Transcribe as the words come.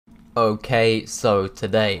Okay, so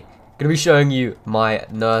today, going to be showing you my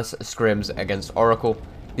nurse scrims against Oracle.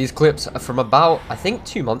 These clips are from about, I think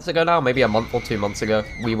 2 months ago now, maybe a month or 2 months ago.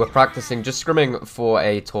 We were practicing just scrimming for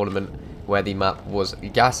a tournament where the map was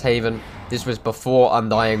Gas Haven. This was before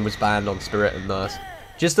Undying was banned on Spirit and Nurse.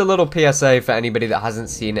 Just a little PSA for anybody that hasn't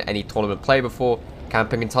seen any tournament play before.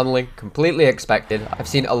 Camping and tunneling, completely expected. I've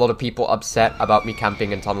seen a lot of people upset about me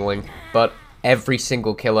camping and tunneling, but every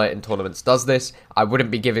single killer in tournaments does this. I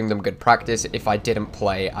wouldn't be giving them good practice if I didn't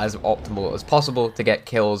play as optimal as possible to get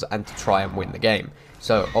kills and to try and win the game.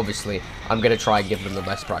 So obviously, I'm going to try and give them the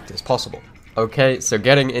best practice possible. Okay, so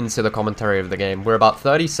getting into the commentary of the game, we're about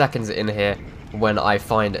 30 seconds in here when I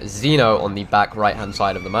find Zeno on the back right hand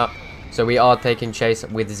side of the map. So we are taking chase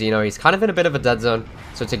with Zeno. He's kind of in a bit of a dead zone,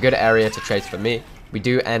 so it's a good area to chase for me. We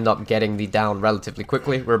do end up getting the down relatively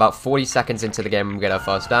quickly. We're about 40 seconds into the game and we get our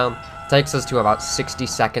first down. Takes us to about 60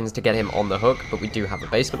 seconds to get him on the hook, but we do have a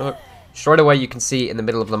basement hook. Straight away, you can see in the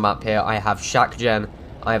middle of the map here, I have Shack Gen.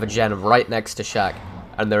 I have a Gen right next to Shack,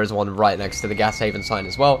 and there is one right next to the Gas Haven sign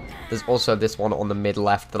as well. There's also this one on the mid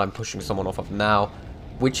left that I'm pushing someone off of now,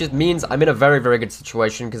 which means I'm in a very, very good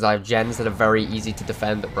situation because I have gens that are very easy to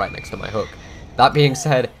defend right next to my hook. That being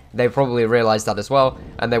said, they probably realized that as well,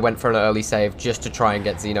 and they went for an early save just to try and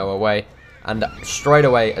get Zeno away. And straight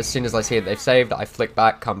away, as soon as I see that they've saved, I flick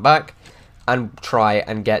back, come back, and try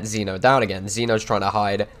and get Zeno down again. Zeno's trying to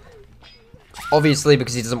hide, obviously,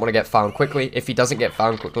 because he doesn't want to get found quickly. If he doesn't get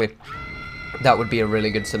found quickly, that would be a really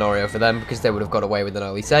good scenario for them, because they would have got away with an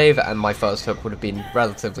early save, and my first hook would have been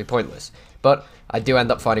relatively pointless. But I do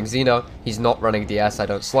end up fighting Zeno. He's not running DS, I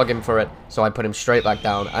don't slug him for it, so I put him straight back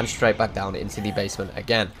down, and straight back down into the basement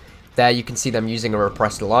again. There you can see them using a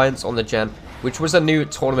Repressed Alliance on the gen, which was a new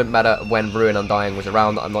tournament meta when Ruin Undying was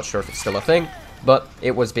around. I'm not sure if it's still a thing, but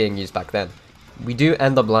it was being used back then. We do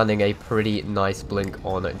end up landing a pretty nice blink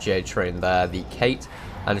on J-Train there, the Kate,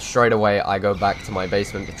 and straight away I go back to my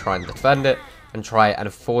basement to try and defend it, and try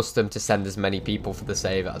and force them to send as many people for the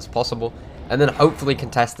save as possible, and then hopefully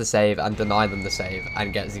contest the save and deny them the save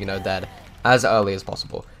and get Zeno dead as early as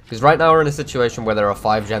possible. Because right now we're in a situation where there are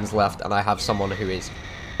 5 gens left and I have someone who is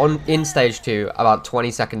in stage 2, about 20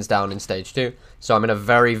 seconds down in stage 2, so I'm in a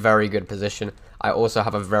very, very good position. I also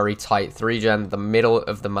have a very tight 3 gen, the middle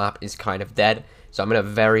of the map is kind of dead, so I'm in a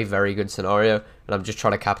very, very good scenario, and I'm just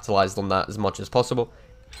trying to capitalize on that as much as possible.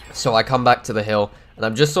 So I come back to the hill, and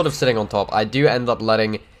I'm just sort of sitting on top. I do end up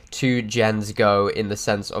letting 2 gens go in the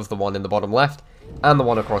sense of the one in the bottom left, and the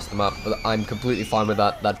one across the map, but I'm completely fine with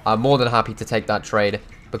that. I'm more than happy to take that trade,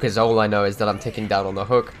 because all I know is that I'm ticking down on the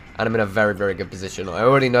hook, and I'm in a very, very good position. I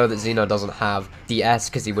already know that Zeno doesn't have DS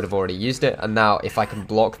because he would have already used it, and now if I can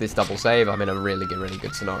block this double save, I'm in a really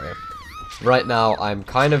good scenario. Right now, I'm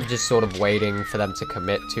kind of just sort of waiting for them to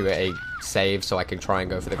commit to a save so I can try and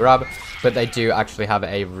go for the grab, but they do actually have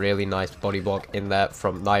a really nice body block in there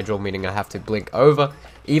from Nigel, meaning I have to blink over.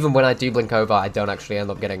 Even when I do blink over, I don't actually end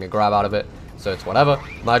up getting a grab out of it, so it's whatever.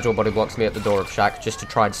 Nigel body blocks me at the door of Shack just to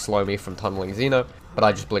try and slow me from tunneling Zeno, but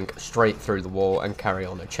I just blink straight through the wall and carry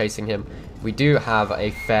on chasing him. We do have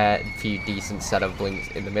a fair few decent set of blinks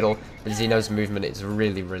in the middle, but Zeno's movement is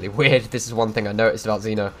really weird. This is one thing I noticed about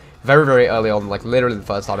Zeno very, very early on, like literally the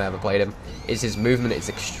first time I ever played him, is his movement is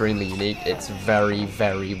extremely unique. It's very,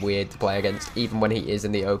 very weird to play against. Even when he is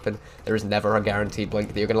in the open, there is never a guaranteed blink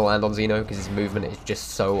that you're going to land on Zeno, because his movement is just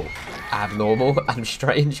so abnormal and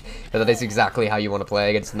strange that is exactly how you want to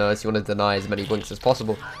play against Nurse. You want to deny as many blinks as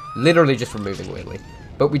possible, literally just from moving weirdly.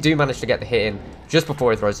 But we do manage to get the hit in just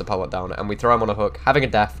before he throws the pellet down, and we throw him on a hook, having a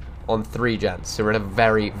death on 3 gens, so we're in a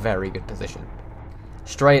very, very good position.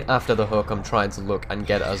 Straight after the hook, I'm trying to look and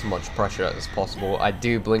get as much pressure as possible. I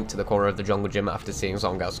do blink to the corner of the jungle gym after seeing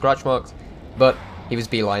Zongal's scratch marks, but he was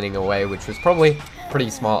beelining away, which was probably pretty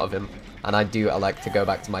smart of him, and I do elect to go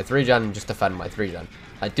back to my 3 gen and just defend my 3 gen.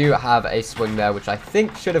 I do have a swing there, which I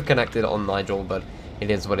think should have connected on Nigel, but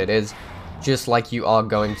it is what it is. Just like you are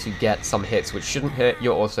going to get some hits which shouldn't hit,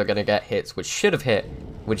 you're also going to get hits which should have hit,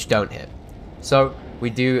 which don't hit. So we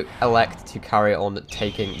do elect to carry on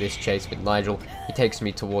taking this chase with Nigel. He takes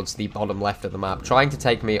me towards the bottom left of the map, trying to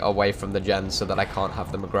take me away from the gens so that I can't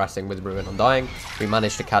have them aggressing with Ruin Undying. We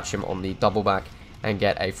managed to catch him on the double back and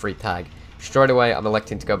get a free tag. Straight away, I'm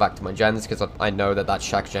electing to go back to my gens because I know that that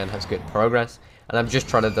Shack gen has good progress, and I'm just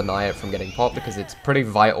trying to deny it from getting popped because it's pretty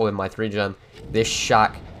vital in my 3 gen. This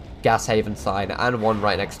Shack, Gas Haven sign, and one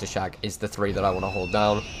right next to Shack is the 3 that I want to hold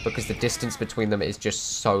down, because the distance between them is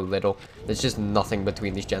just so little. There's just nothing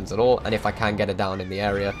between these gens at all, and if I can get it down in the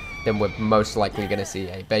area, then we're most likely going to see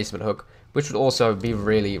a basement hook, which would also be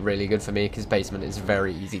really, really good for me because basement is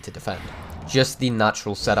very easy to defend. Just the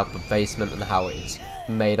natural setup of basement and how it is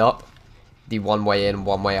made up, the one way in,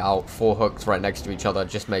 one way out, 4 hooks right next to each other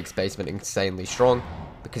just makes basement insanely strong,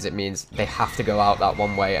 because it means they have to go out that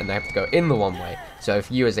one way and they have to go in the one way. So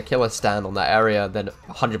if you as a killer stand on that area, then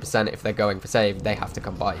 100% if they're going for save, they have to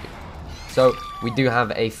come by you. So we do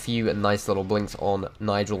have a few nice little blinks on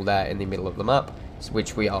Nigel there in the middle of the map,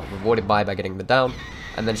 which we are rewarded by getting the down.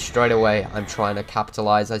 And then straight away, I'm trying to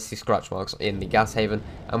capitalize. I see scratch marks in the gas haven,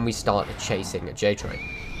 and we start chasing a J-Train.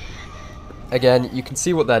 Again, you can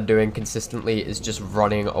see what they're doing consistently is just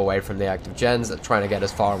running away from the active gens, trying to get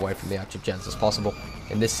as far away from the active gens as possible.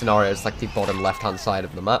 In this scenario, it's like the bottom left-hand side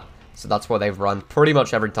of the map, so that's where they've run pretty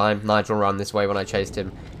much every time. Nigel ran this way when I chased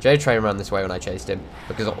him, J-Train ran this way when I chased him,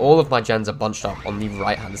 because all of my gens are bunched up on the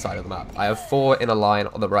right-hand side of the map. I have 4 in a line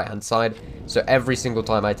on the right-hand side, so every single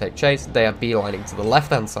time I take chase, they are beelining to the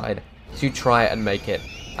left-hand side to try and make it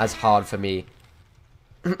as hard for me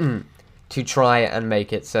to try and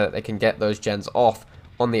make it so that they can get those gens off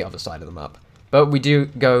on the other side of the map. But we do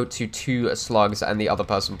go to 2 slugs and the other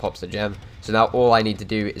person pops a gen, so now all I need to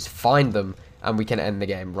do is find them and we can end the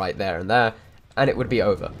game right there and there, and it would be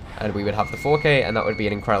over. And we would have the 4k, and that would be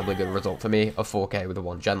an incredibly good result for me, of 4k with the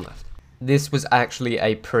 1 gen left. This was actually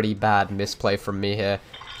a pretty bad misplay from me here,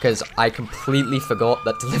 because I completely forgot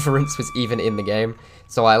that Deliverance was even in the game.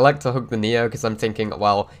 So I like to hook the Neo because I'm thinking,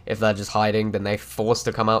 well, if they're just hiding, then they're forced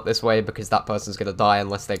to come out this way because that person's going to die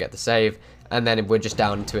unless they get the save. And then we're just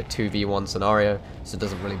down to a 2v1 scenario, so it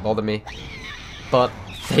doesn't really bother me. But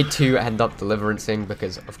they do end up Deliverancing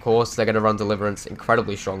because, of course, they're going to run Deliverance,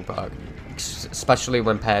 incredibly strong perk, especially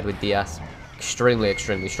when paired with DS. Extremely,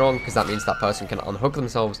 extremely strong, because that means that person can unhook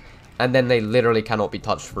themselves, and then they literally cannot be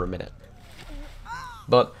touched for a minute.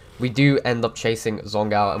 But we do end up chasing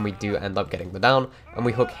Zongao, and we do end up getting the down, and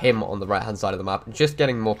we hook him on the right hand side of the map, just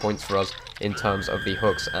getting more points for us in terms of the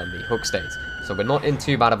hooks and the hook states. So we're not in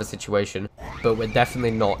too bad of a situation, but we're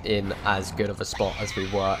definitely not in as good of a spot as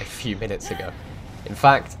we were a few minutes ago. In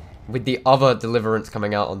fact, with the other Deliverance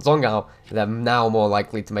coming out on Zongao, they're now more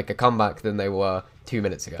likely to make a comeback than they were 2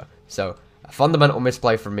 minutes ago. So a fundamental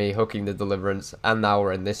misplay from me, hooking the Deliverance, and now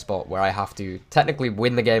we're in this spot where I have to technically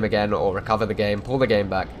win the game again or recover the game, pull the game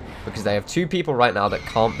back, because they have 2 people right now that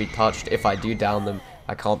can't be touched. If I do down them,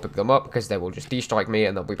 I can't pick them up because they will just D-strike me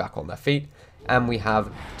and they'll be back on their feet. And we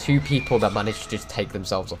have 2 people that managed to just take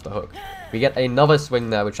themselves off the hook. We get another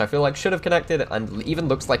swing there, which I feel like should have connected, and even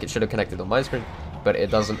looks like it should have connected on my screen, but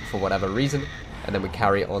it doesn't for whatever reason. And then we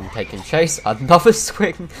carry on taking chase, another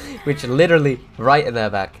swing, which literally right in their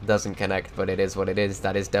back doesn't connect, but it is what it is.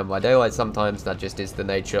 That is Dead by Daylight sometimes. That just is the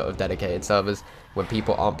nature of dedicated servers. When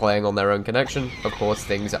people aren't playing on their own connection, of course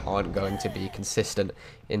things aren't going to be consistent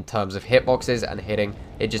in terms of hitboxes and hitting.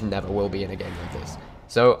 It just never will be in a game like this.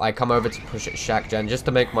 So I come over to push at Shack Gen just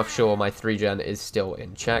to make sure my 3 gen is still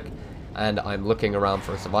in check. And I'm looking around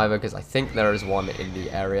for a survivor because I think there is one in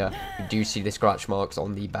the area. We do see the scratch marks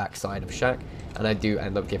on the back side of Shack, and I do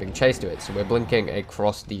end up giving chase to it. So we're blinking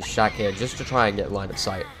across the Shack here just to try and get line of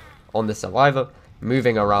sight on the survivor.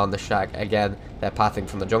 Moving around the Shack, again, they're pathing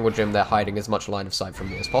from the jungle gym, they're hiding as much line of sight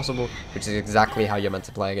from me as possible, which is exactly how you're meant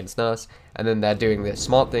to play against Nurse. And then they're doing the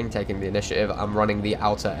smart thing, taking the initiative. I'm running the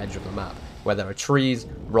outer edge of the map, where there are trees,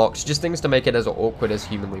 rocks, just things to make it as awkward as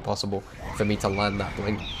humanly possible for me to land that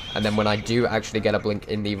blink. And then when I do actually get a blink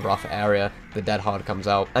in the rough area, the dead hard comes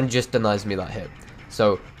out and just denies me that hit.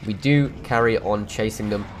 So we do carry on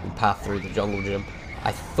chasing them. We path through the jungle gym.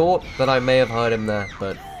 I thought that I may have heard him there,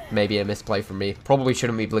 but maybe a misplay from me. Probably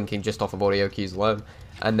shouldn't be blinking just off of audio cues alone.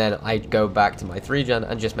 And then I go back to my 3 gen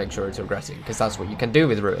and just make sure it's regressing, because that's what you can do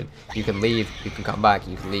with Ruin. You can leave, you can come back,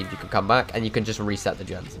 you can leave, you can come back, and you can just reset the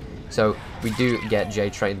gens. So we do get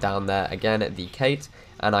J-Train down there again at the Kate,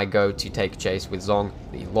 and I go to take chase with Zong,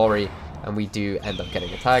 the lorry, and we do end up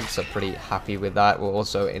getting a tag, so pretty happy with that. We're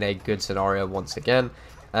also in a good scenario once again,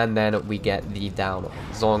 and then we get the down on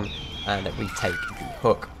Zong, and we take the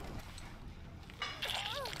hook.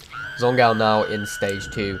 Zongao now in stage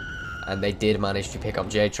 2, and they did manage to pick up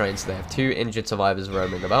J-Train, so they have 2 injured survivors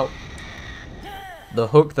roaming about. The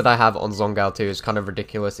hook that I have on Zongao 2 is kind of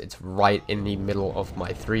ridiculous. It's right in the middle of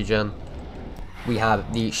my 3 gen. We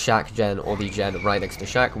have the Shack gen, or the gen right next to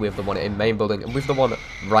Shack. We have the one in main building, and we have the one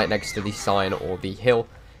right next to the sign or the hill.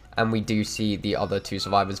 And we do see the other 2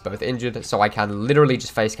 survivors both injured, so I can literally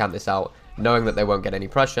just face cam this out, knowing that they won't get any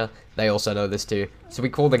pressure. They also know this too. So we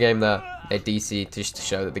call the game there, they DC just to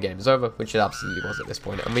show that the game is over, which it absolutely was at this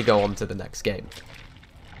point, and we go on to the next game.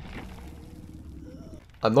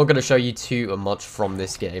 I'm not going to show you too much from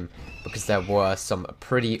this game, because there were some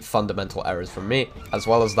pretty fundamental errors from me, as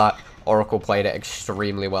well as that Oracle played it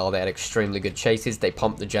extremely well. They had extremely good chases. They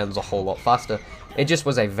pumped the gens a whole lot faster. It just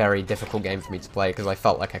was a very difficult game for me to play because I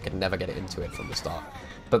felt like I could never get into it from the start.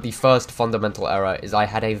 But the first fundamental error is I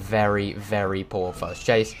had a very, very poor first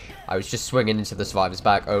chase. I was just swinging into the survivor's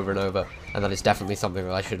back over and over, and that is definitely something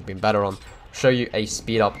that I should have been better on. Show you a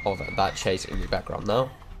speed up of that chase in the background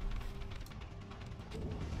now.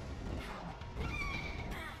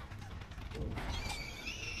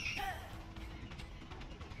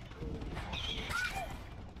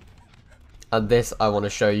 And this, I want to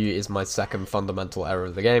show you, is my second fundamental error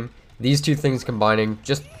of the game. These two things combining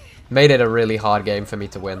just made it a really hard game for me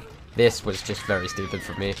to win. This was just very stupid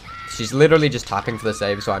for me. She's literally just tapping for the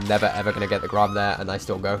save, so I'm never ever going to get the grab there, and I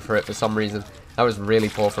still go for it for some reason. That was really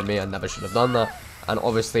poor from me. I never should have done that. And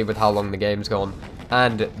obviously, with how long the game's gone,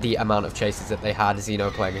 and the amount of chases that they had,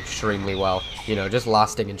 Xeno playing extremely well, you know, just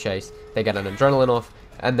lasting in chase, they get an adrenaline off,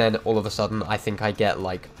 and then all of a sudden, I think I get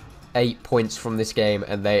like 8 points from this game,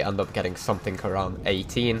 and they end up getting something around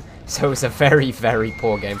 18. So it was a very, very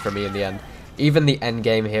poor game for me in the end. Even the end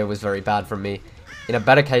game here was very bad from me. In a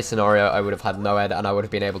better case scenario, I would have had no ed, and I would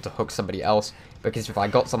have been able to hook somebody else, because if I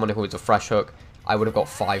got someone who was a fresh hook, I would have got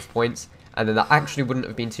 5 points, and then that actually wouldn't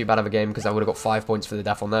have been too bad of a game, because I would have got 5 points for the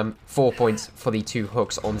death on them, 4 points for the 2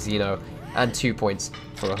 hooks on Xeno, and 2 points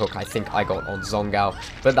for a hook I think I got on Zongao.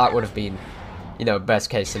 But that would have been, you know, best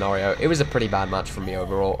case scenario. It was a pretty bad match for me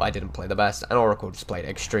overall. I didn't play the best, and Oracle just played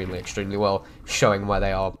extremely, extremely well, showing why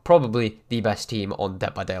they are probably the best team on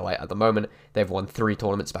Dead by Daylight at the moment. They've won 3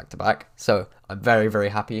 tournaments back to back, so I'm very, very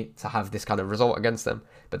happy to have this kind of result against them,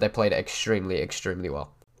 but they played extremely, extremely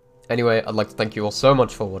well. Anyway, I'd like to thank you all so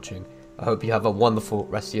much for watching. I hope you have a wonderful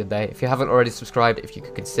rest of your day. If you haven't already subscribed, if you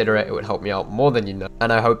could consider it, it would help me out more than you know,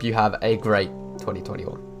 and I hope you have a great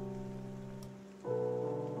 2021.